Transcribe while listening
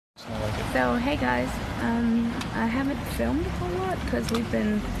So hey guys, I haven't filmed a whole lot because we've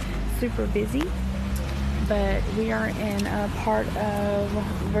been super busy, but we are in a part of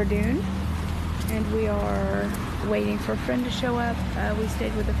Verdun and we are waiting for a friend to show up. We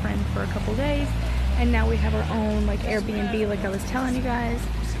stayed with a friend for a couple days and now we have our own like Airbnb like I was telling you guys,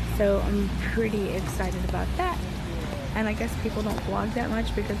 so I'm pretty excited about that. And I guess people don't vlog that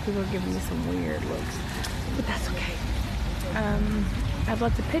much because people are giving me some weird looks, but that's okay. I have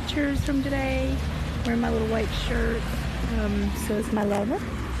lots of pictures from today. Wearing my little white shirt. So it's my lover.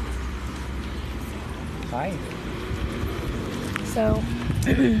 Hi. So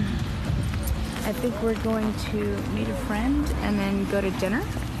I think we're going to meet a friend and then go to dinner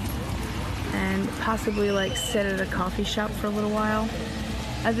and possibly like sit at a coffee shop for a little while.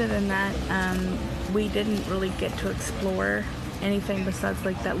 Other than that, we didn't really get to explore anything besides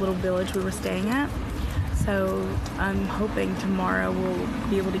like that little village we were staying at. So I'm hoping tomorrow we'll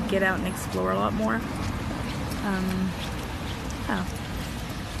be able to get out and explore a lot more.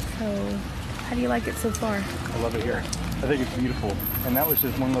 So how do you like it so far? I love it here. I think it's beautiful. And that was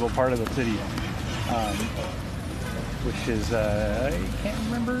just one little part of the city, which is I can't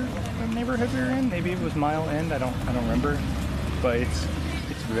remember the neighborhood we were in. Maybe it was Mile End. I don't remember. But it's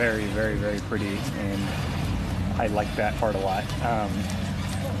very, very, very pretty, and I like that part a lot.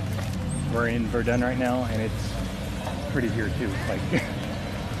 We're in Verdun right now, and it's pretty here too. Like,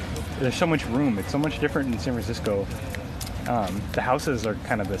 there's so much room. It's so much different in San Francisco. The houses are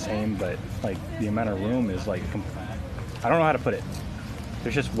kind of the same, but like the amount of room is like, I don't know how to put it.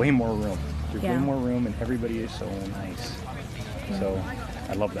 There's just way more room. There's way more room, and everybody is so nice. So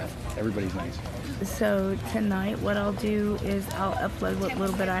I love that. Everybody's nice. So tonight what I'll do is I'll upload what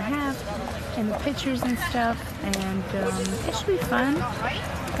little bit I have and the pictures and stuff, and it should be fun.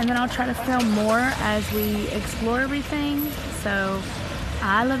 And then I'll try to film more as we explore everything. So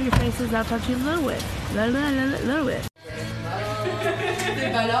I love your faces. I'll talk to you a little bit. Little bit. Des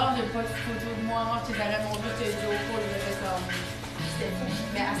valeurs, j'ai pas de photo de moi avant, j'étais allée montrer tes vidéos pour le restaurant. C'était fou.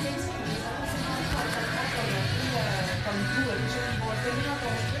 Mais assez comme vous, les gens qui vont tenir dans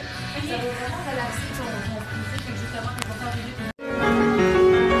ton truc. Ça va vraiment relaxer ton physique, et justement, tu vas pas arriver pour.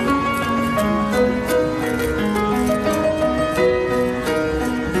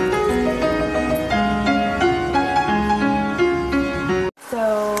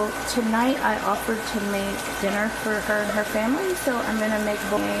 Tonight I offered to make dinner for her and her family, so I'm going to make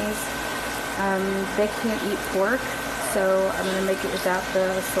bolognese. They can't eat pork, so I'm going to make it without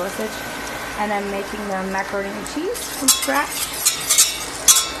the sausage. And I'm making macaroni and cheese from scratch.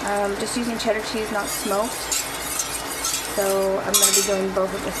 Just using cheddar cheese, not smoked. So I'm going to be doing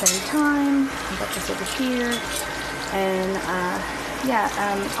both at the same time. I've got this over here. And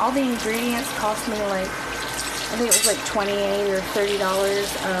all the ingredients cost me like, I think it was like $28 or $30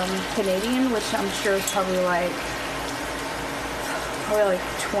 Canadian, which I'm sure is probably like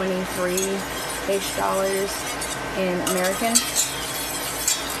 $23-ish in American.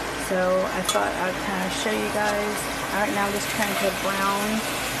 So I thought I'd kind of show you guys. Right now I'm just trying to brown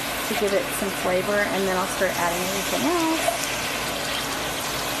to give it some flavor, and then I'll start adding everything else.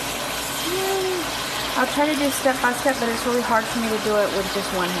 I'll try to do step by step, but it's really hard for me to do it with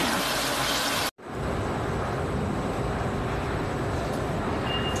just one hand.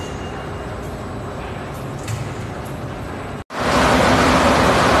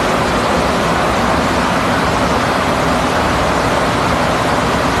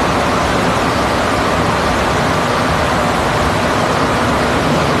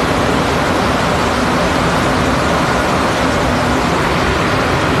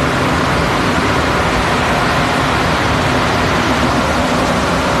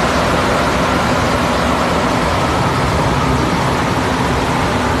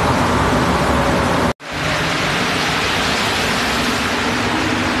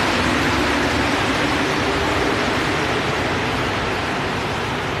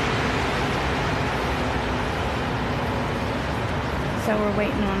 So we're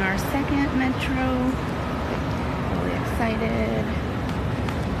waiting on our second metro. Really excited.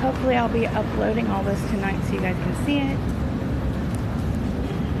 Hopefully I'll be uploading all this tonight so you guys can see it.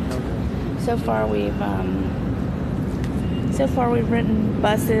 So far we've rented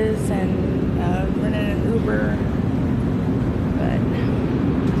buses and rented an Uber. But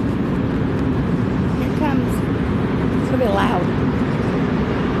here it comes. It's gonna be loud.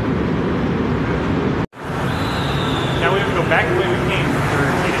 Now we have to go back the way we came for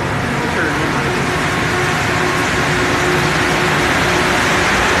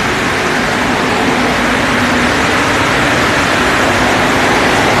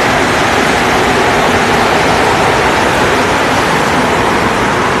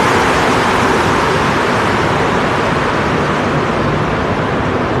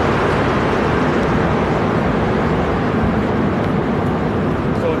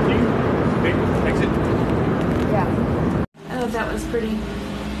pretty.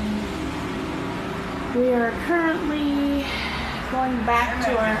 We are currently going back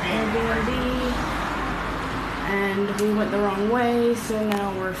to our Airbnb, and we went the wrong way, so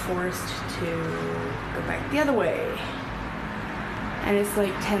now we're forced to go back the other way. And it's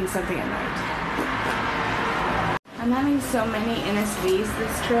like 10 something at night. I'm having so many NSVs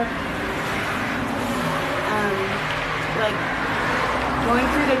this trip. Like going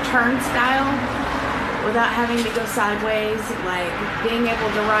through the turnstile without having to go sideways, like being able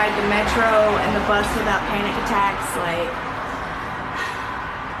to ride the metro and the bus without panic attacks, like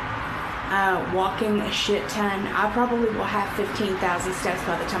walking a shit ton. I probably will have 15,000 steps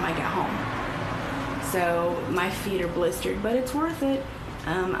by the time I get home. So my feet are blistered, but it's worth it.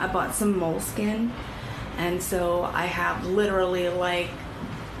 I bought some moleskin, and so I have literally like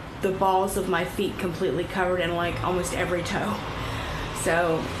the balls of my feet completely covered in like almost every toe.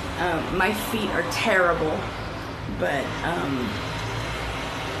 So my feet are terrible, but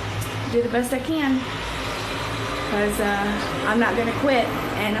do the best I can, because I'm not gonna quit,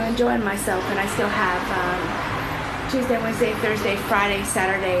 and I'm enjoying myself. And I still have Tuesday, Wednesday, Thursday, Friday,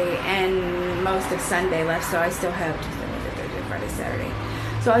 Saturday, and most of Sunday left. So I still have Tuesday, Wednesday, Thursday, Friday, Saturday.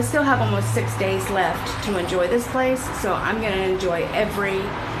 So I still have almost 6 days left to enjoy this place. So I'm gonna enjoy every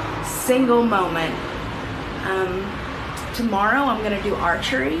single moment. Tomorrow I'm gonna do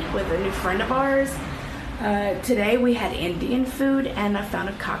archery with a new friend of ours. Today we had Indian food, and I found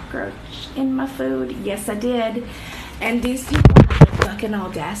a cockroach in my food. Yes, I did. And these people had the fucking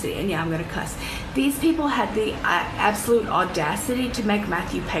audacity, and yeah, I'm gonna cuss. These people had the absolute audacity to make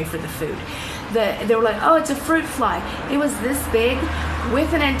Matthew pay for the food. They were like, oh, it's a fruit fly. It was this big,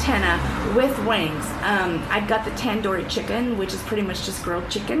 with an antenna, with wings. I got the tandoori chicken, which is pretty much just grilled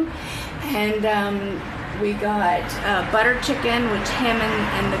chicken. And we got butter chicken, which him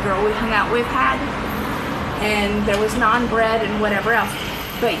and the girl we hung out with had. And there was naan bread and whatever else.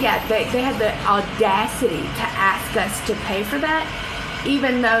 But yeah, they had the audacity to ask us to pay for that,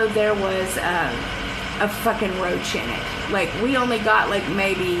 even though there was a fucking roach in it. Like, we only got like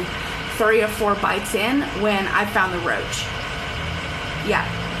maybe 3 or 4 bites in when I found the roach. Yeah.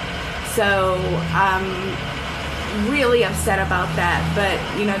 So I'm really upset about that, but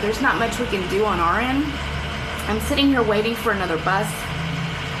you know, there's not much we can do on our end. I'm sitting here waiting for another bus.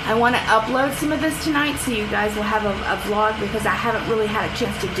 I want to upload some of this tonight so you guys will have a vlog, because I haven't really had a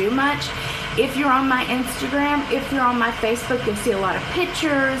chance to do much. If you're on my Instagram, if you're on my Facebook, you'll see a lot of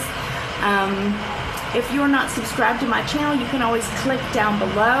pictures. If you're not subscribed to my channel, you can always click down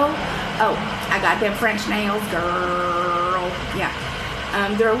below. Oh, I got them French nails, girl. Yeah.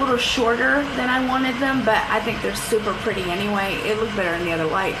 They're a little shorter than I wanted them, but I think they're super pretty anyway. It looked better in the other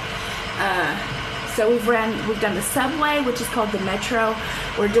light. So we've done the subway, which is called the metro.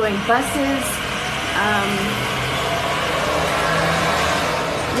 We're doing buses.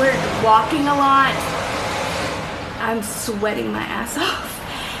 We're walking a lot. I'm sweating my ass off.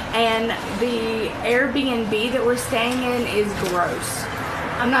 And the Airbnb that we're staying in is gross.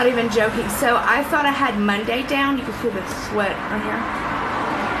 I'm not even joking. So I thought I had Monday down. You can feel the sweat right here.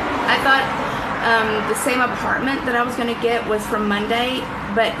 I thought the same apartment that I was going to get was for Monday,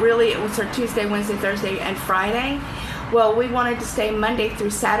 but really it was for Tuesday, Wednesday, Thursday, and Friday. Well, we wanted to stay Monday through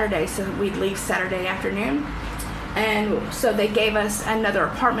Saturday, so we'd leave Saturday afternoon. And so they gave us another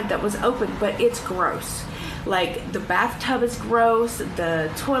apartment that was open, but it's gross. Like, the bathtub is gross, the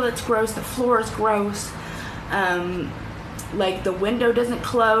toilet's gross, the floor is gross. Like, the window doesn't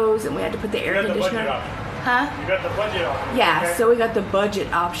close, and we had to put the air conditioner. Huh? You got the budget option. Yeah, okay. So we got the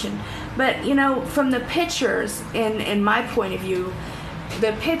budget option. But, you know, from the pictures, in my point of view,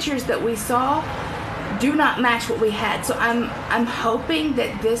 the pictures that we saw do not match what we had. So I'm hoping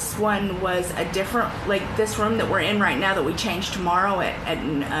that this one was a different, like this room that we're in right now that we change tomorrow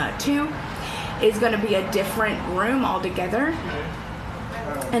at 2 is going to be a different room altogether.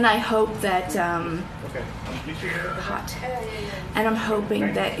 And I hope that hot. And I'm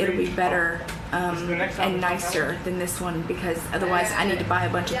hoping that it'll be better and nicer than this one, because otherwise I need to buy a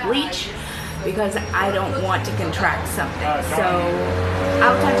bunch of bleach, because I don't want to contract something. So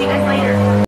I'll talk to you guys later.